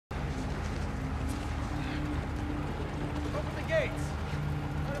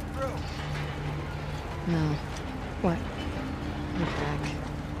No. What? Your back.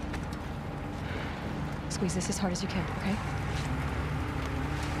 Squeeze this as hard as you can, okay?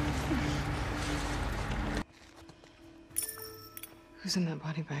 Who's in that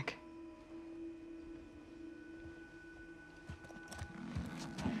body bag?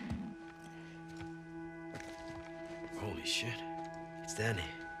 Holy shit. It's Danny.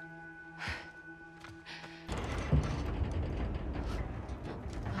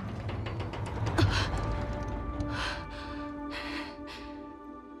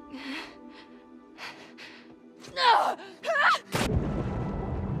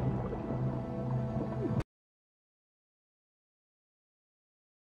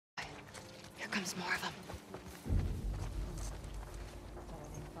 Here comes more of them.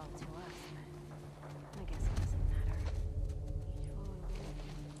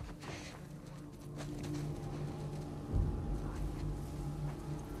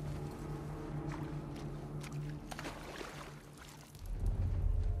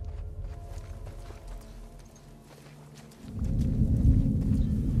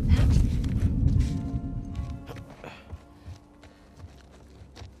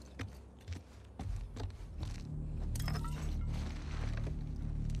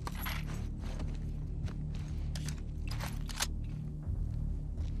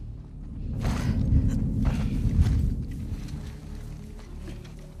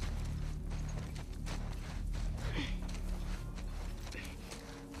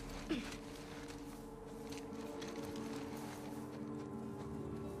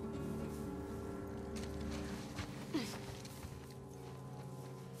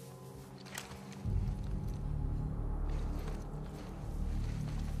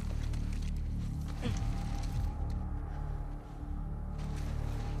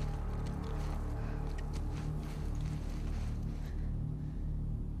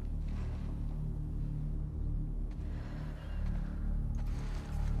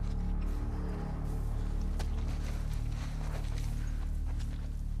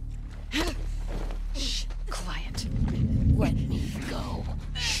 Let me go.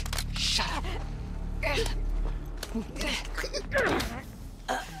 Shh. Shut up.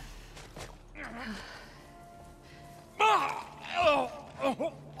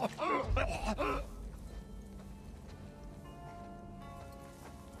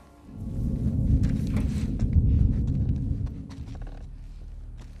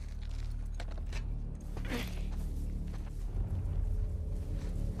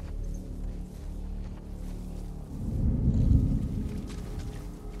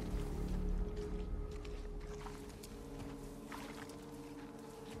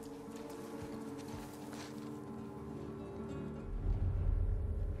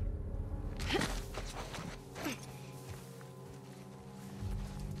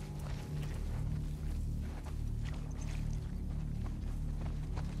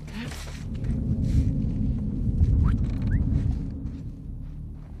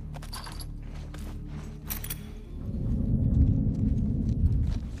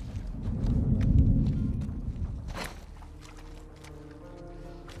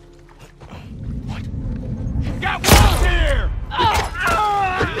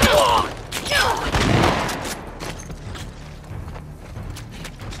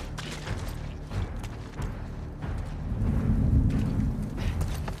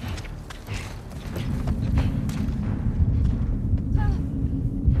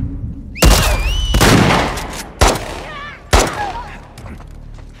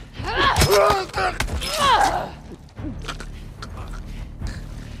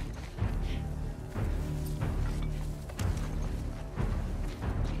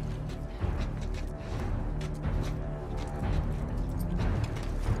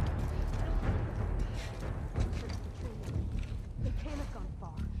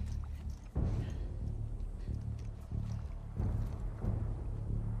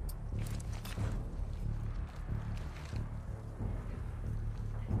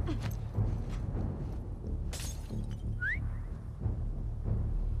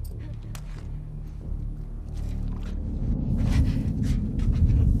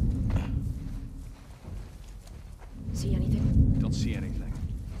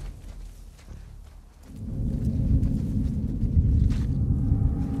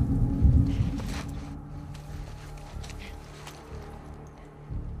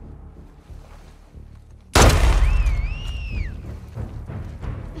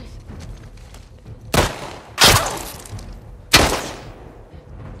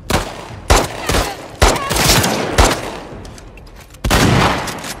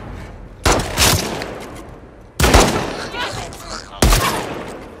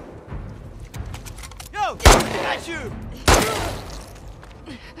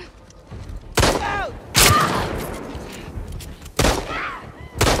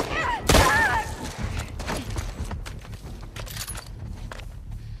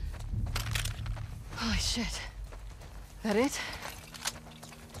 Shit. That it?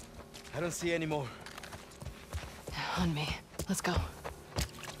 I don't see any more. On me. Let's go.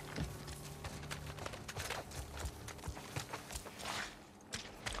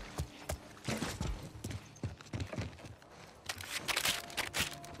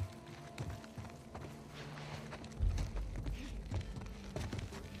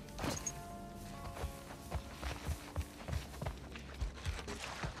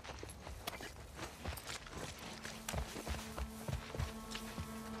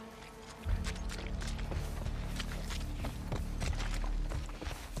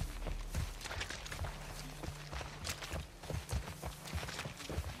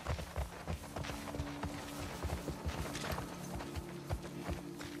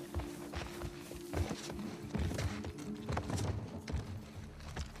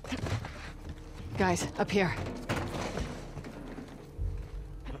 Guys, up here.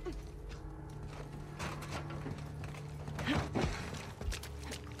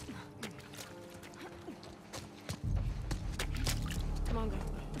 Come on, go.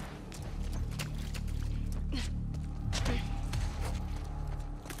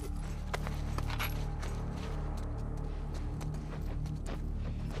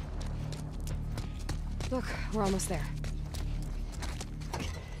 Look, we're almost there.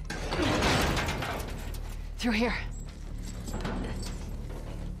 Through here.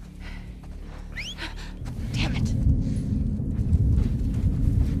 Damn it.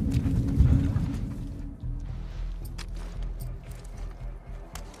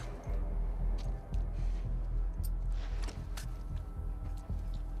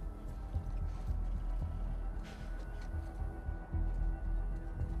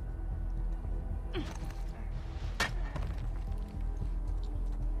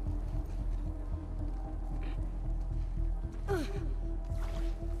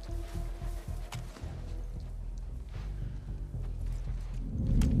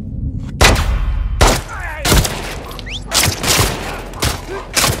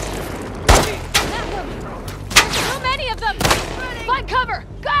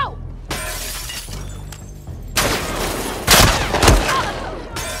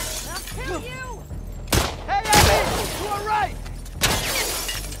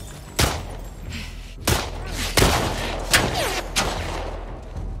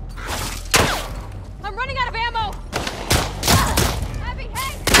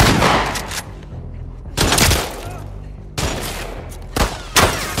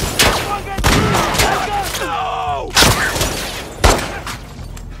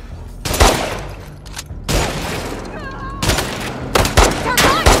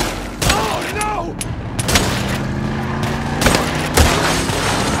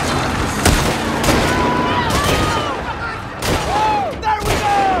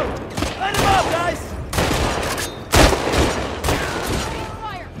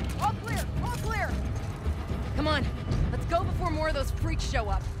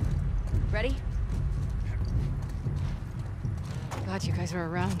 Glad you guys are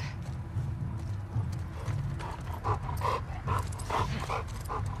around.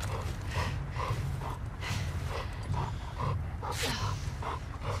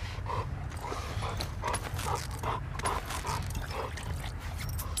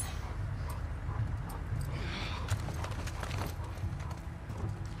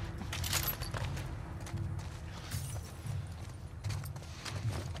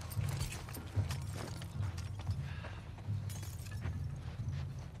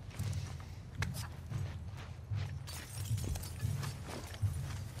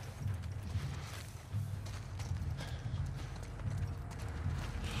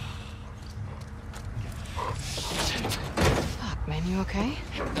 Man, you okay?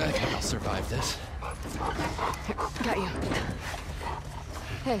 I think I'll survive this. Here, got you.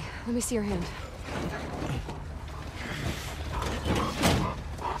 Hey, let me see your hand.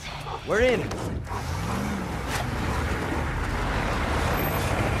 We're in.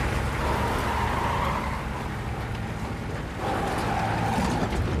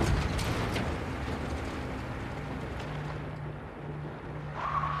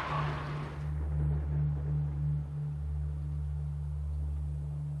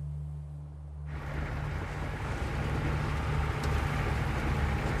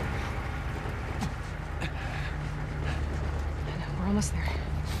 We're almost there.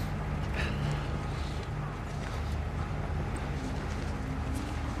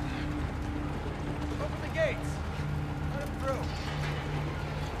 Open the gates. Let him through.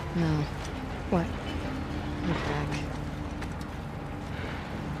 No. What? Look back.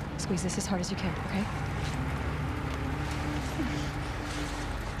 Squeeze this as hard as you can, okay?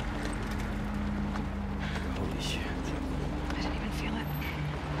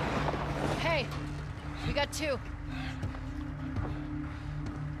 too.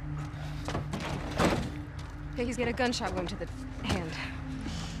 Hey, he's got a gunshot wound to the hand.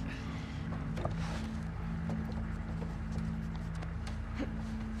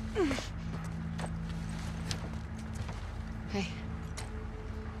 Hey.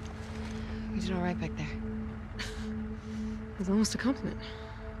 You did all right back there. It was almost a compliment.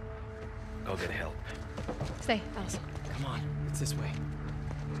 Go get help. Stay, Alice. Come on, it's this way.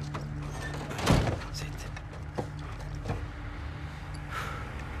 Sit.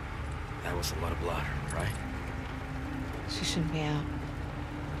 That was a lot of blood, right? She shouldn't be out.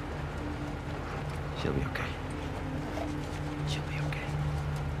 She'll be okay. She'll be okay.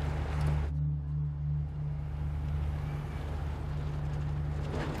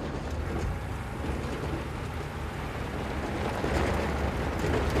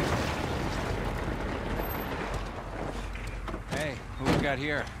 Hey, who we got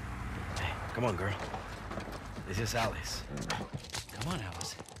here? Hey, come on, girl. This is Alice. Come on,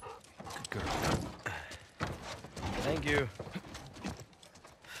 Alice. Good girl. Thank you.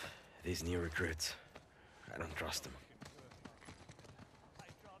 These new recruits, I don't trust them.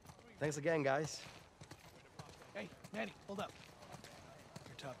 Thanks again, guys. Hey, Manny, hold up.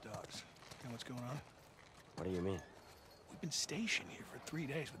 You're top dogs. Know what's going on? What do you mean? We've been stationed here for 3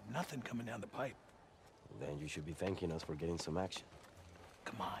 days with nothing coming down the pipe. Then you should be thanking us for getting some action.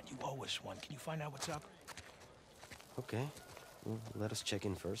 Come on, you owe us one. Can you find out what's up? Okay. Well, let us check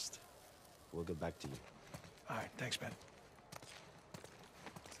in first. We'll get back to you. All right, thanks, man.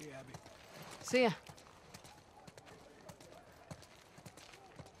 See you, Abby. See ya.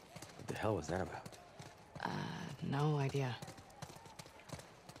 What the hell was that about? No idea.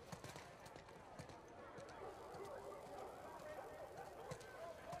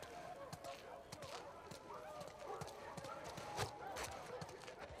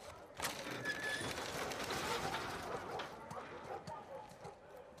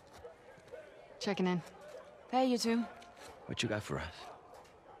 Checking in. Hey, you two. What you got for us?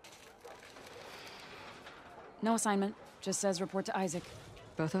 No assignment. Just says report to Isaac.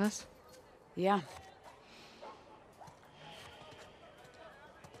 Both of us? Yeah.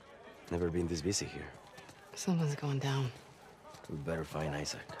 Never been this busy here. Something's going down. We better find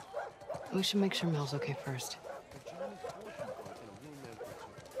Isaac. We should make sure Mel's okay first.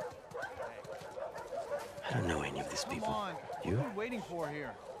 I don't know any of these people. Come on. You? What are we waiting for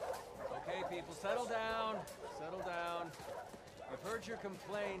here? Okay, people, settle down. Settle down. We've heard your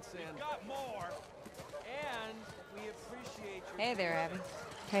complaints and... We've got more! And we appreciate your... Hey there, Abby.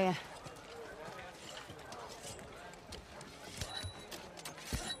 Hey,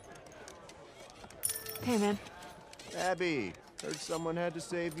 Hey, man. Abby, heard someone had to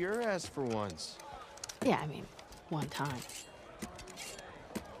save your ass for once. Yeah, I mean, one time.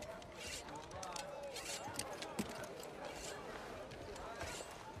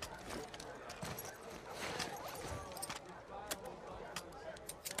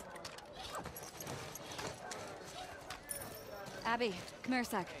 Abby, come here a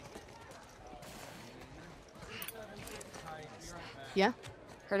sec. Yeah?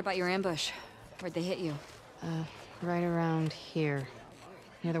 Heard about your ambush. Where'd they hit you? Right around here.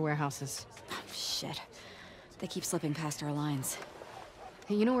 Near the warehouses. Oh, shit. They keep slipping past our lines.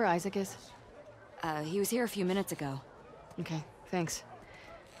 Hey, you know where Isaac is? He was here a few minutes ago. Okay, thanks.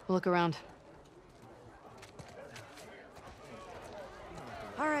 We'll look around.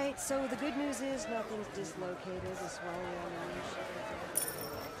 All right, so the good news is nothing's dislocated as well.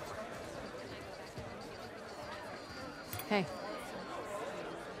 Hey.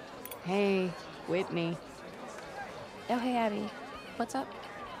 Hey, Whitney. Oh, hey, Abby. What's up?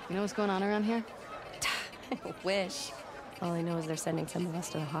 You know what's going on around here? I wish. All I know is they're sending some of us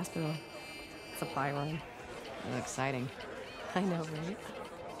to the hospital. Supply run. Real exciting. I know, right?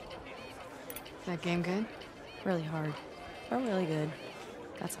 That game good? Really hard. But really good.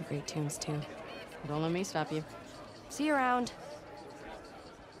 Got some great tunes, too. Don't let me stop you. See you around.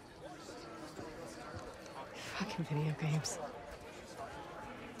 Fucking video games.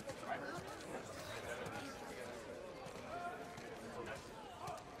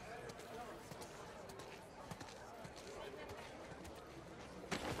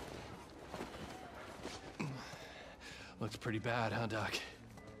 Looks pretty bad, huh, Doc?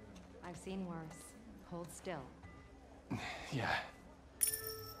 I've seen worse. Hold still. Yeah.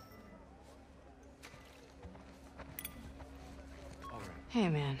 Hey,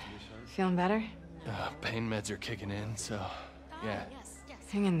 man. Feeling better? Pain meds are kicking in, so... yeah.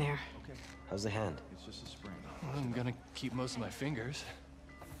 Hang in there. How's the hand? Well, I'm gonna keep most of my fingers.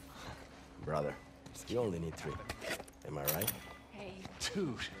 Brother, you only need 3. Am I right? Hey,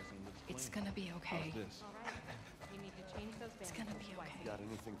 Dude. it's gonna be okay. It's gonna be okay. Got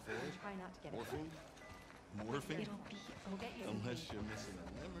anything for it? Try not to get it. Morphine? Morphine? It'll be We'll get you some Unless sleep. you're missing a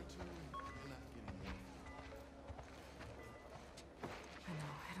limb or two, you're not getting morphine. I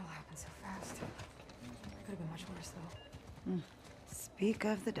know, it all happened so fast. Could have been much worse, though. Speak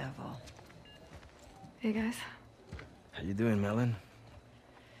of the devil. Hey, guys. How you doing, Melon?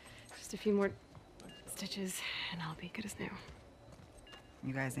 Just a few more stitches, and I'll be good as new.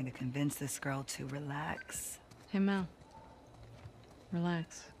 You guys need to convince this girl to relax. Hey, Mel.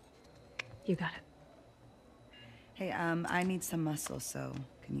 Relax. You got it. Hey, I need some muscle, so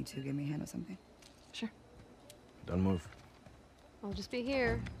can you two give me a hand with something? Sure. Don't move. I'll just be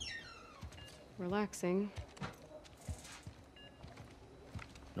here. Relaxing.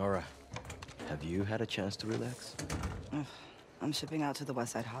 Nora, have you had a chance to relax? Ugh, I'm shipping out to the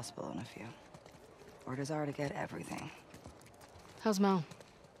West Side Hospital in a few. Orders are to get everything. How's Mel?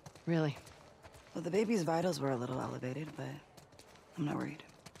 Really? Well, the baby's vitals were a little elevated, but I'm not worried.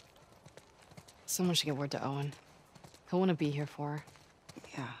 Someone should get word to Owen. He'll want to be here for her.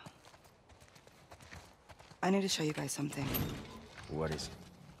 Yeah. I need to show you guys something. What is it?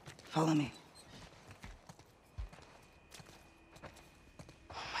 Follow me.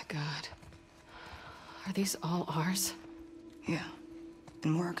 Oh my god. Are these all ours? Yeah.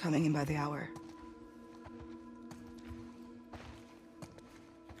 And more are coming in by the hour.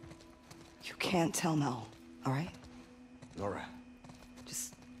 You can't tell Mel, all right? Nora.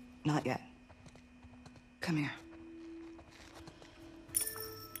 Just not yet. Come here.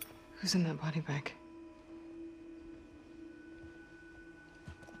 Who's in that body bag?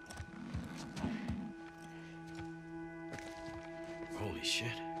 Holy shit.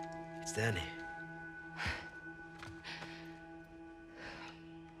 It's Danny.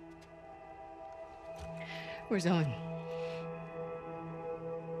 Where's Owen?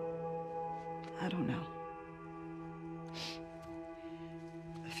 I don't know.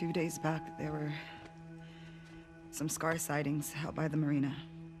 A few days back, there were some Scar sightings out by the marina.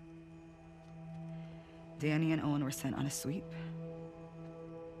 Danny and Owen were sent on a sweep.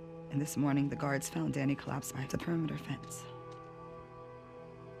 And this morning, the guards found Danny collapsed by the perimeter fence.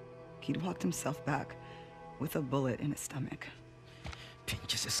 He'd walked himself back with a bullet in his stomach.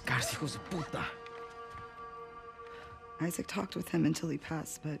 Pinches Scars, hijos de puta. Isaac talked with him until he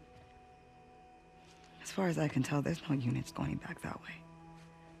passed, but as far as I can tell, there's no units going back that way.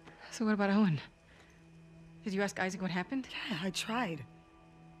 So what about Owen? Did you ask Isaac what happened? Yeah, I tried.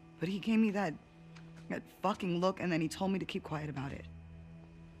 But he gave me that fucking look, and then he told me to keep quiet about it.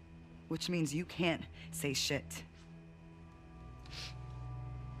 Which means you can't say shit.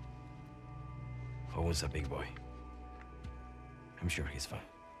 Owen's a big boy. I'm sure he's fine.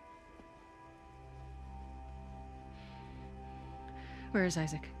 Where is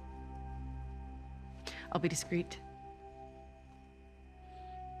Isaac? I'll be discreet.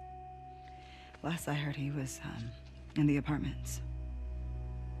 Last I heard, he was in the apartments.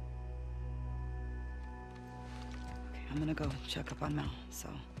 Okay, I'm gonna go check up on Mel, so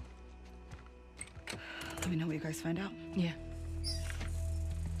let me know what you guys find out. Yeah.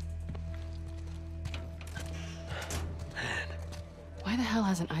 Why the hell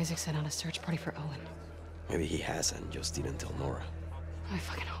hasn't Isaac sent out a search party for Owen? Maybe he has and just didn't tell Nora. I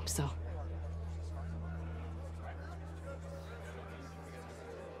fucking hope so.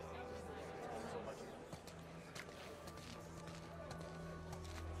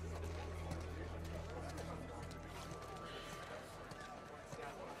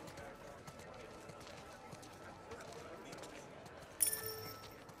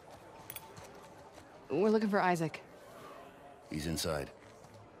 We're looking for Isaac. He's inside.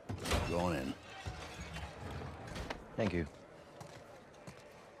 Going in. Thank you.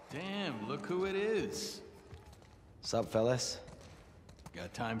 Damn, look who it is. Sup, fellas?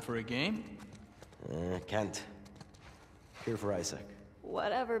 Got time for a game? Can't. Here for Isaac.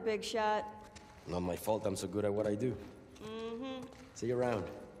 Whatever, big shot. Not my fault I'm so good at what I do. Mm-hmm. See you around.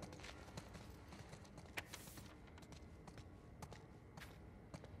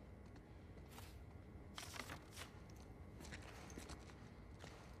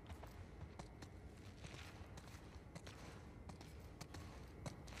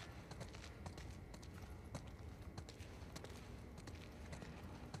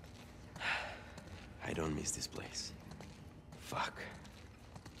 I don't miss this place. Fuck.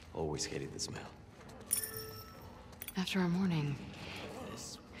 Always hated the smell. After our morning,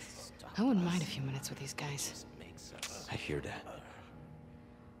 I wouldn't mind a few minutes with these guys. I hear that.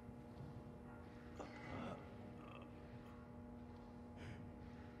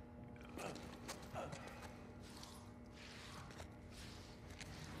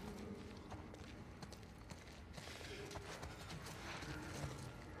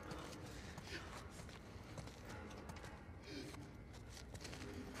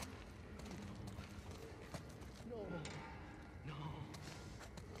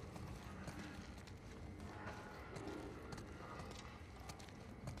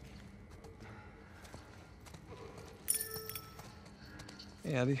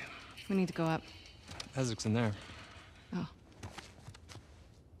 Hey, Abby. We need to go up. Isaac's in there. Oh.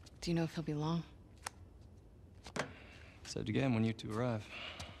 Do you know if he'll be long? Said to get him when you two arrive.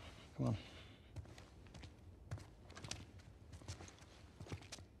 Come on.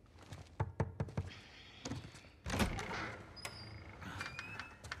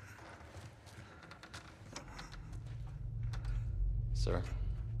 Sir,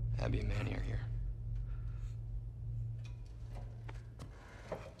 Abby and Manny are here.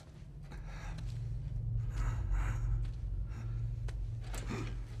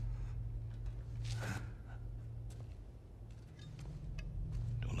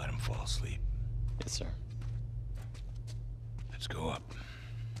 Don't let him fall asleep. Yes, sir. Let's go up.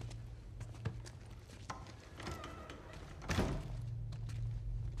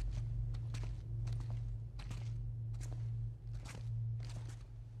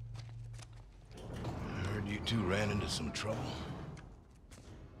 You two ran into some trouble.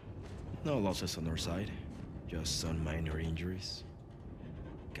 No losses on our side. Just some minor injuries.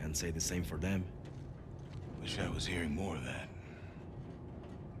 Can't say the same for them. Wish I was hearing more of that.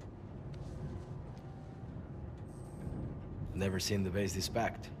 Never seen the base this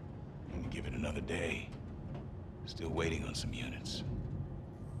packed. I'm gonna give it another day. Still waiting on some units.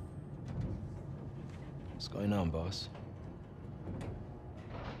 What's going on, boss?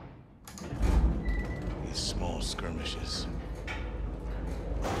 These small skirmishes.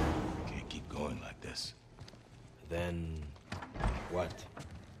 Can't keep going like this. Then... what?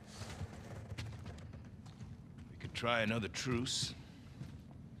 We could try another truce.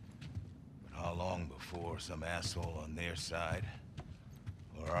 But how long before some asshole on their side,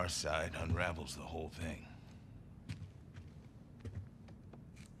 or our side, unravels the whole thing?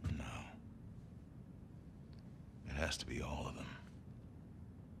 No. It has to be all of them.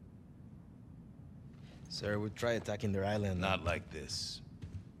 Sir, we'll try attacking their island. Not like this.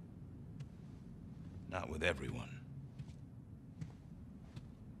 Not with everyone.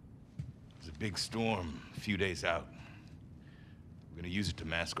 There's a big storm a few days out. We're gonna use it to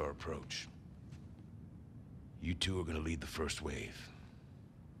mask our approach. You two are gonna lead the first wave.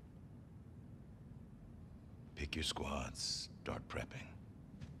 Pick your squads, start prepping.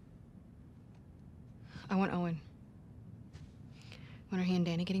 I want Owen. When are he and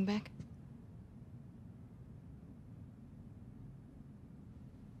Danny getting back?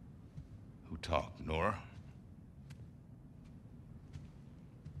 Who talked, Nora?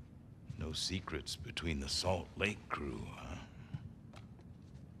 No secrets between the Salt Lake crew, huh?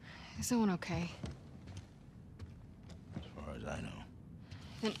 Is Owen okay? As far as I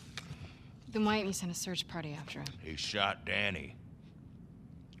know. Then why didn't you send a search party after him? He shot Danny.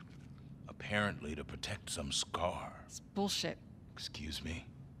 Apparently to protect some scar. It's bullshit. Excuse me?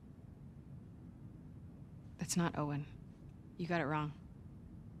 That's not Owen. You got it wrong.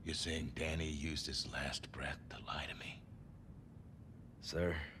 You're saying Danny used his last breath to lie to me?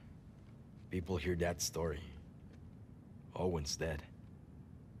 Sir, people hear that story. Owen's dead.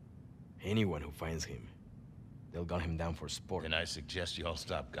 Anyone who finds him, they'll gun him down for sport. Then I suggest you all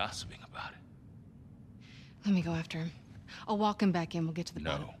stop gossiping about it. Let me go after him. I'll walk him back in. We'll get to the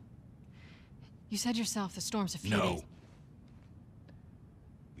bottom. No. You said yourself the storm's a few No. days.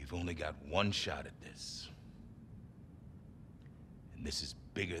 We've only got one shot at this. And this is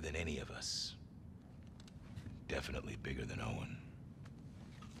bigger than any of us. Definitely bigger than Owen.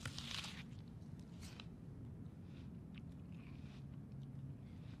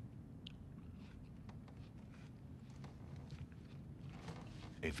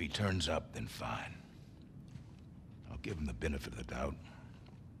 If he turns up, then fine. I'll give him the benefit of the doubt.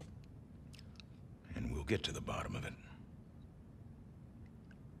 And we'll get to the bottom of it.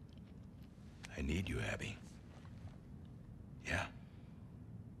 I need you, Abby. Yeah?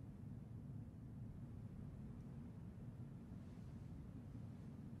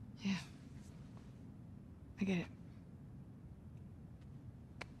 Yeah. I get it.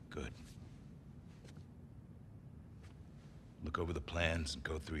 Good. Look over the plans and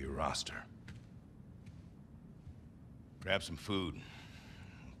go through your roster. Grab some food.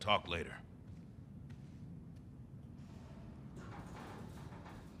 We'll talk later.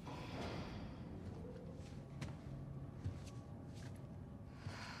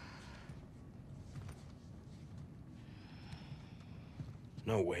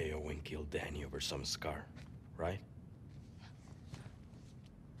 No way Owen killed Danny over some scar, right?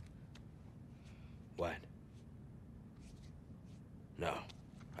 What? No.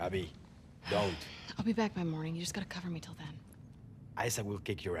 Abby, don't. I'll be back by morning. You just gotta cover me till then. Isaac will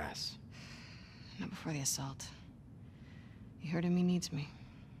kick your ass. Not before the assault. You heard him, he needs me.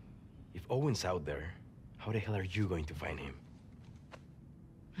 If Owen's out there, how the hell are you going to find him?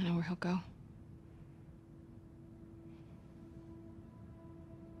 I know where he'll go.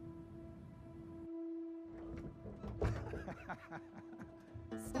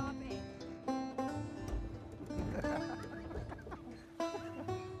 Stop it.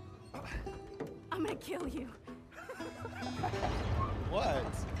 I'm gonna kill you. What?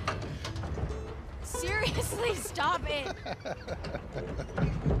 Seriously, stop it.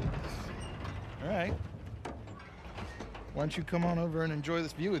 All right. Why don't you come on over and enjoy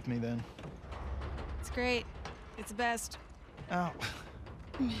this view with me then? It's great. It's the best. Oh.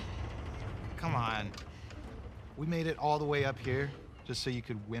 Come on. We made it all the way up here just so you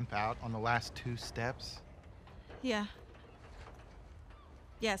could wimp out on the last 2 steps? Yeah.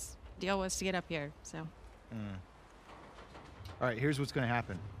 Yes, deal was to get up here, so. All right, here's what's gonna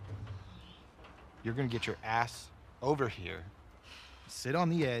happen. You're gonna get your ass over here, sit on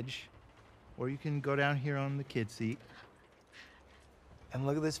the edge, or you can go down here on the kid seat and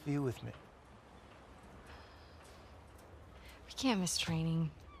look at this view with me. We can't miss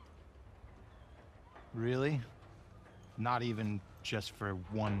training. Really? Not even just for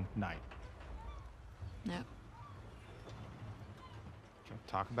one night? No. Can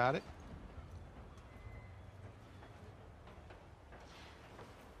we talk about it?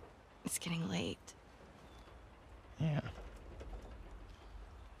 It's getting late. Yeah.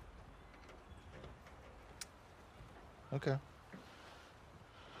 Okay.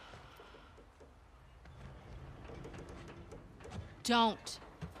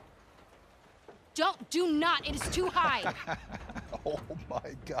 Do not, it is too high. Oh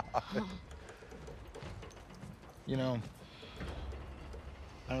my God. You know,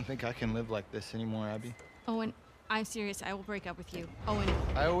 I don't think I can live like this anymore, Abby. Owen, I'm serious, I will break up with you. Owen.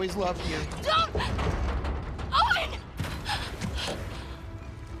 I always loved you. Don't! Owen!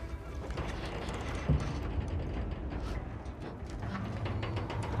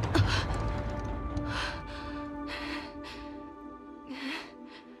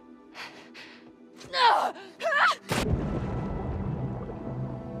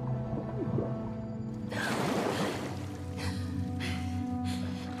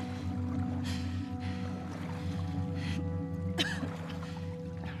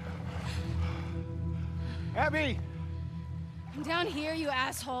 Abby! I'm down here, you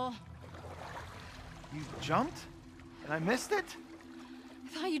asshole. You jumped? And I missed it? I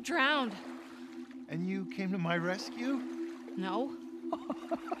thought you drowned. And you came to my rescue? No.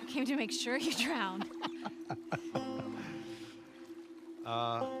 I came to make sure you drowned.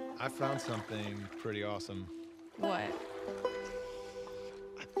 I found something pretty awesome. What?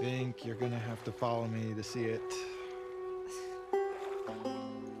 I think you're gonna have to follow me to see it.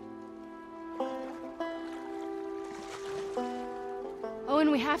 Owen,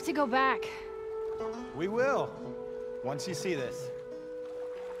 we have to go back. We will, once you see this.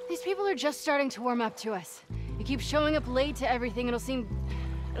 These people are just starting to warm up to us. You keep showing up late to everything, it'll seem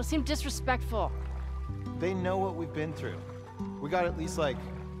disrespectful. They know what we've been through. We got at least like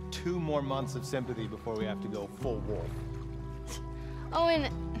 2 more months of sympathy before we have to go full wolf. Owen.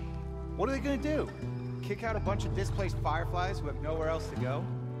 What are they gonna do? Kick out a bunch of displaced Fireflies who have nowhere else to go?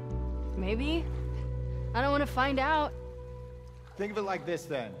 Maybe. I don't want to find out. Think of it like this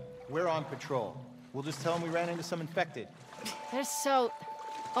then. We're on patrol. We'll just tell them we ran into some infected. They're so...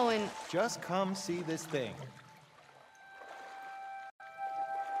 Owen. Just come see this thing.